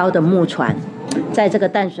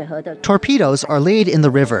 Torpedoes are laid in the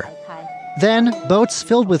river. Then, boats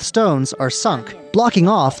filled with stones are sunk, blocking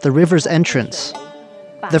off the river's entrance.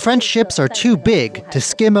 The French ships are too big to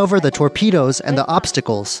skim over the torpedoes and the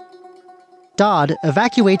obstacles. Dodd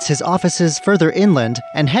evacuates his offices further inland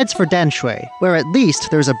and heads for Danshui, where at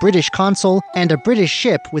least there's a British consul and a British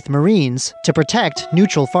ship with marines to protect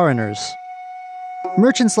neutral foreigners.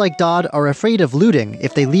 Merchants like Dodd are afraid of looting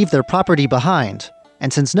if they leave their property behind,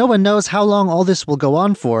 and since no one knows how long all this will go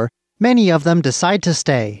on for, many of them decide to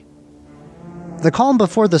stay. The calm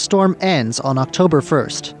before the storm ends on October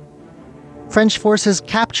 1st. French forces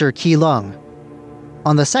capture Keelung.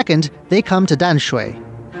 On the 2nd, they come to Danshui.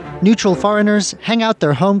 Neutral foreigners hang out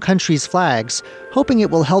their home country's flags, hoping it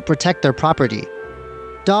will help protect their property.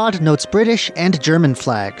 Dodd notes British and German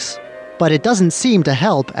flags, but it doesn't seem to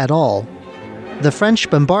help at all. The French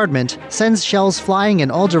bombardment sends shells flying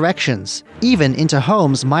in all directions, even into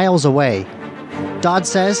homes miles away. Dodd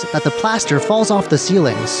says that the plaster falls off the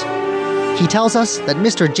ceilings. He tells us that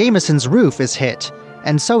Mr. Jameson's roof is hit,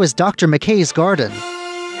 and so is Dr. McKay's garden.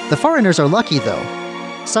 The foreigners are lucky, though.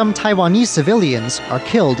 Some Taiwanese civilians are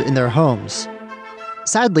killed in their homes.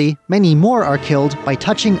 Sadly, many more are killed by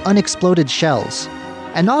touching unexploded shells.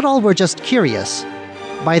 And not all were just curious.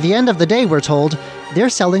 By the end of the day, we're told, they're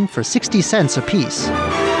selling for 60 cents apiece.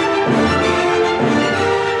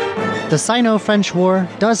 The Sino-French War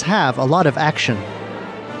does have a lot of action.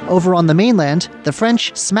 Over on the mainland, the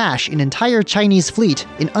French smash an entire Chinese fleet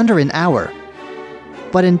in under an hour.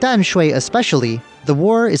 But in Danshui especially, the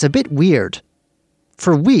war is a bit weird.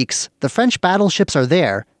 For weeks, the French battleships are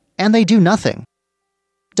there, and they do nothing.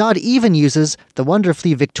 Dodd even uses the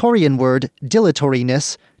wonderfully Victorian word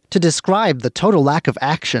dilatoriness to describe the total lack of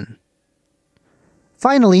action.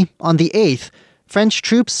 Finally, on the 8th, French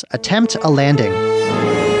troops attempt a landing.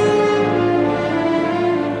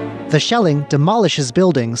 The shelling demolishes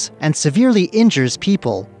buildings and severely injures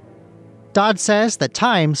people. Dodd says that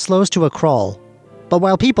time slows to a crawl. But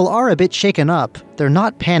while people are a bit shaken up, they're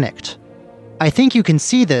not panicked. I think you can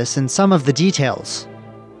see this in some of the details.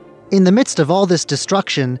 In the midst of all this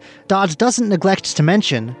destruction, Dodd doesn't neglect to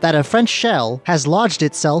mention that a French shell has lodged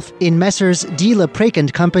itself in Messrs. De La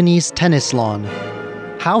Praque & Company's tennis lawn.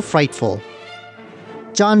 How frightful.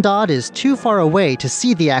 John Dodd is too far away to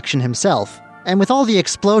see the action himself, and with all the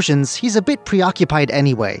explosions, he's a bit preoccupied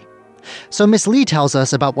anyway. So Miss Lee tells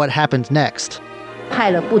us about what happened next.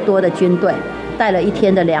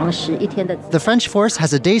 The French force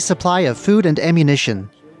has a day's supply of food and ammunition.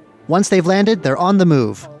 Once they've landed, they're on the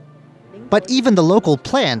move. But even the local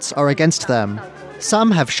plants are against them.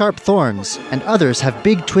 Some have sharp thorns, and others have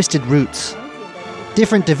big twisted roots.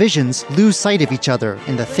 Different divisions lose sight of each other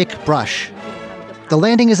in the thick brush. The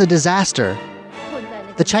landing is a disaster.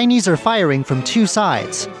 The Chinese are firing from two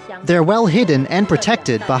sides. They're well hidden and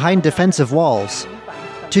protected behind defensive walls.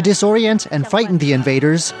 To disorient and frighten the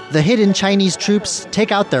invaders, the hidden Chinese troops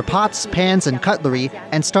take out their pots, pans, and cutlery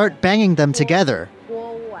and start banging them together.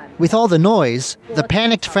 With all the noise, the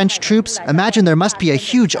panicked French troops imagine there must be a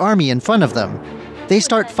huge army in front of them. They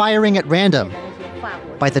start firing at random.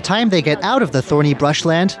 By the time they get out of the thorny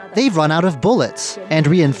brushland, they've run out of bullets, and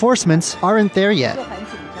reinforcements aren't there yet.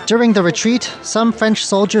 During the retreat, some French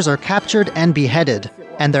soldiers are captured and beheaded,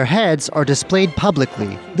 and their heads are displayed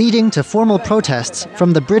publicly, leading to formal protests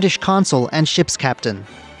from the British consul and ship's captain.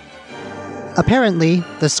 Apparently,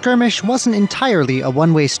 the skirmish wasn't entirely a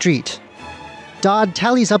one-way street. Dodd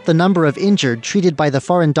tallies up the number of injured treated by the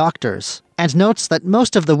foreign doctors, and notes that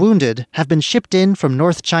most of the wounded have been shipped in from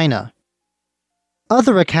North China.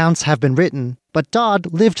 Other accounts have been written, but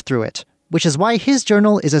Dodd lived through it, which is why his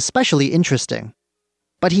journal is especially interesting.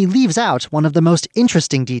 But he leaves out one of the most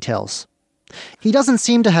interesting details. He doesn't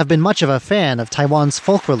seem to have been much of a fan of Taiwan's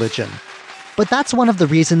folk religion. But that's one of the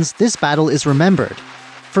reasons this battle is remembered.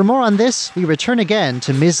 For more on this, we return again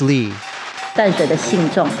to Ms. Lee.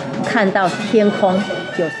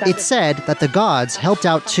 It's said that the gods helped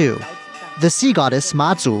out too. The sea goddess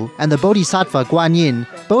Mazu and the bodhisattva Guanyin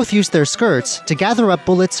both used their skirts to gather up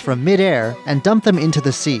bullets from mid-air and dump them into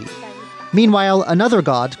the sea. Meanwhile, another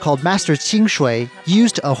god called Master Qingshui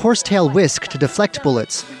used a horsetail whisk to deflect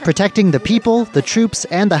bullets, protecting the people, the troops,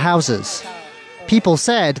 and the houses. People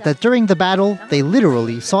said that during the battle, they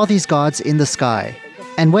literally saw these gods in the sky.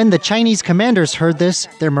 And when the Chinese commanders heard this,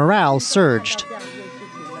 their morale surged.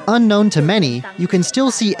 Unknown to many, you can still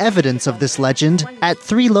see evidence of this legend at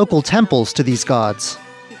 3 local temples to these gods.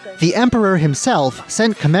 The emperor himself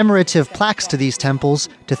sent commemorative plaques to these temples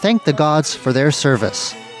to thank the gods for their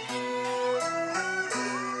service.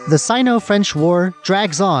 The Sino-French War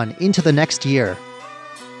drags on into the next year.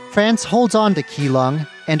 France holds on to Keelung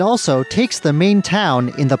and also takes the main town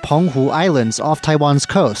in the Penghu Islands off Taiwan's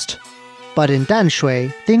coast. But in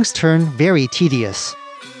Danshui, things turn very tedious.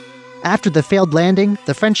 After the failed landing,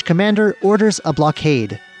 the French commander orders a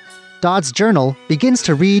blockade. Dodd's journal begins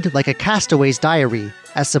to read like a castaway's diary,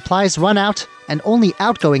 as supplies run out and only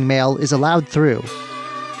outgoing mail is allowed through.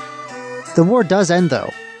 The war does end, though.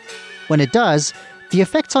 When it does, the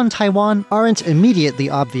effects on Taiwan aren't immediately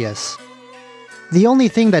obvious. The only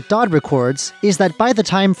thing that Dodd records is that by the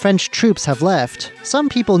time French troops have left, some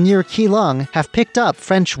people near Keelung have picked up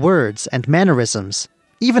French words and mannerisms,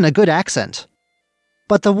 even a good accent.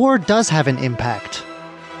 But the war does have an impact.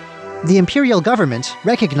 The imperial government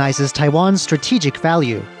recognizes Taiwan's strategic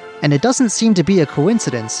value, and it doesn't seem to be a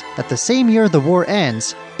coincidence that the same year the war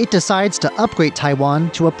ends, it decides to upgrade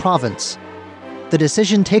Taiwan to a province. The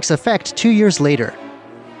decision takes effect 2 years later.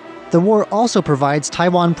 The war also provides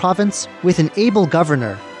Taiwan province with an able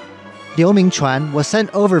governor. Liu Mingchuan was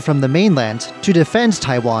sent over from the mainland to defend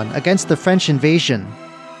Taiwan against the French invasion.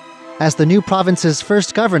 As the new province's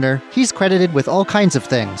first governor, he's credited with all kinds of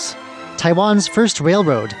things. Taiwan's first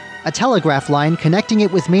railroad, a telegraph line connecting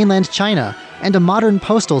it with mainland China, and a modern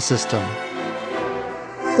postal system.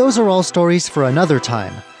 Those are all stories for another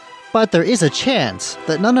time. But there is a chance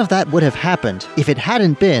that none of that would have happened if it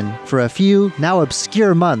hadn't been for a few now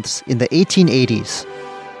obscure months in the 1880s.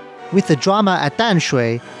 With the drama at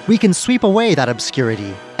Danshui, we can sweep away that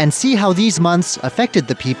obscurity and see how these months affected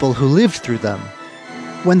the people who lived through them.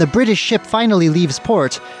 When the British ship finally leaves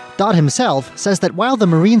port, Dodd himself says that while the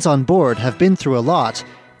Marines on board have been through a lot,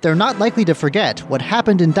 they're not likely to forget what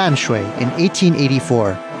happened in Danshui in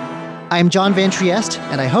 1884. I'm John Van Trieste,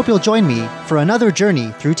 and I hope you'll join me for another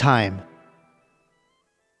journey through time.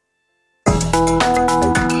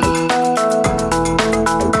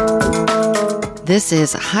 This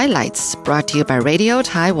is Highlights, brought to you by Radio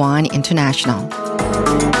Taiwan International.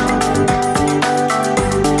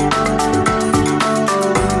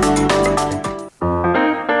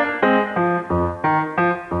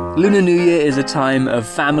 Lunar New Year is a time of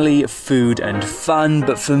family, food and fun,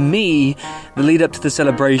 but for me, the lead up to the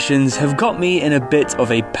celebrations have got me in a bit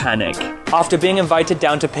of a panic. After being invited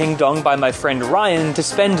down to Pingdong by my friend Ryan to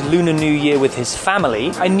spend Lunar New Year with his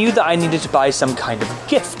family, I knew that I needed to buy some kind of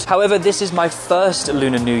gift. However, this is my first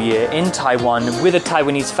Lunar New Year in Taiwan with a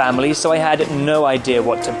Taiwanese family, so I had no idea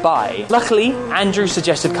what to buy. Luckily, Andrew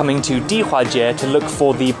suggested coming to Dihuajie to look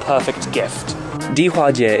for the perfect gift.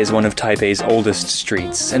 Dihuajie is one of Taipei's oldest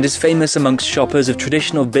streets and is famous amongst shoppers of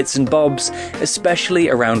traditional bits and bobs, especially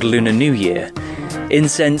around Lunar New Year.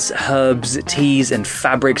 Incense, herbs, teas and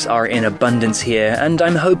fabrics are in abundance here, and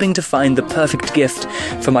I'm hoping to find the perfect gift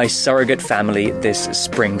for my surrogate family this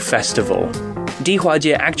spring festival.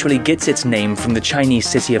 Dihuajie actually gets its name from the Chinese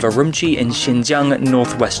city of Urumqi in Xinjiang,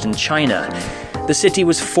 northwestern China. The city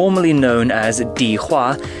was formerly known as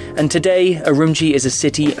Dihua, and today Urumqi is a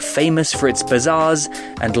city famous for its bazaars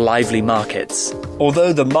and lively markets.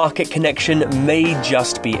 Although the market connection may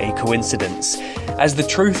just be a coincidence, as the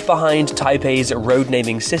truth behind Taipei's road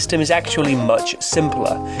naming system is actually much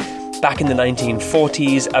simpler. Back in the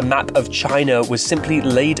 1940s, a map of China was simply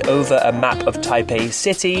laid over a map of Taipei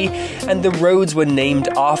City, and the roads were named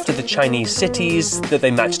after the Chinese cities that they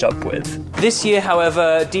matched up with. This year,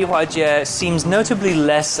 however, Dihuajie seems notably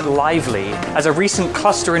less lively, as a recent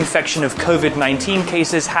cluster infection of COVID-19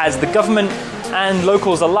 cases has the government and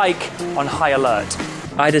locals alike on high alert.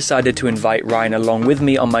 I decided to invite Ryan along with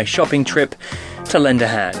me on my shopping trip to lend a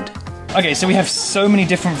hand. Okay, so we have so many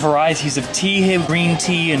different varieties of tea here, green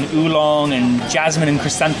tea and oolong and jasmine and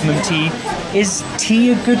chrysanthemum tea. Is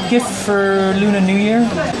tea a good gift for Lunar New Year?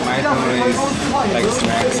 My family like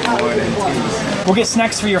snacks more than teas. We'll get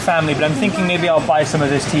snacks for your family, but I'm thinking maybe I'll buy some of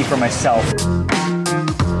this tea for myself.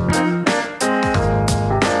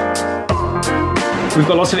 We've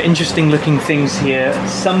got lots of interesting looking things here.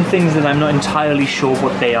 Some things that I'm not entirely sure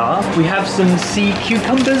what they are. We have some sea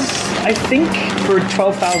cucumbers, I think, for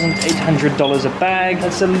 $12,800 a bag.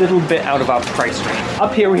 That's a little bit out of our price range.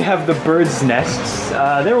 Up here we have the bird's nests.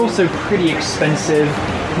 They're also pretty expensive.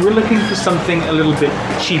 We're looking for something a little bit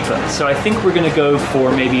cheaper. So I think we're gonna go for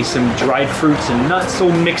maybe some dried fruits and nuts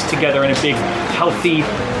all mixed together in a big, healthy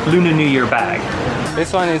Lunar New Year bag.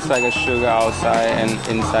 This one is like a sugar outside and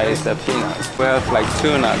inside is the peanuts. We have like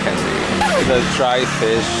tuna candy. The dry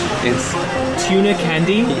fish, it's... Tuna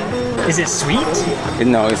candy? Is it sweet?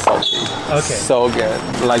 No, it's salty. Okay. So good.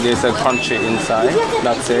 Like it's a crunchy inside.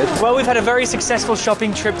 That's it. Well, we've had a very successful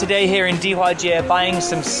shopping trip today here in Dihuajie, buying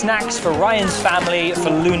some snacks for Ryan's family for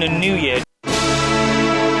Lunar New Year.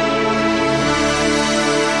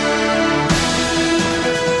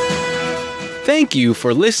 Thank you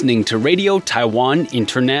for listening to Radio Taiwan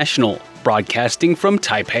International, broadcasting from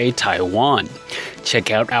Taipei, Taiwan. Check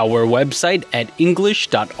out our website at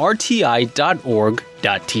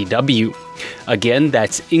english.rti.org.tw. Again,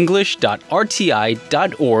 that's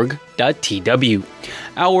english.rti.org.tw.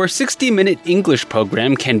 Our 60-minute English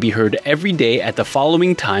program can be heard every day at the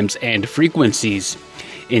following times and frequencies.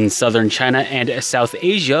 In southern China and South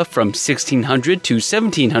Asia from 1600 to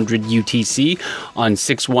 1700 UTC on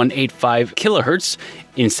 6185 kHz.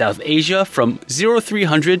 In South Asia from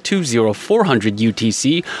 0300 to 0400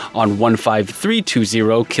 UTC on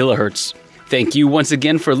 15320 kHz. Thank you once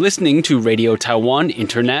again for listening to Radio Taiwan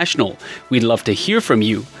International. We'd love to hear from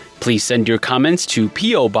you. Please send your comments to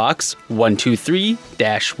P.O. Box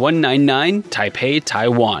 123-199 Taipei,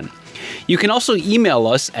 Taiwan. You can also email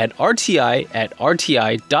us at rti@rti.org.tw.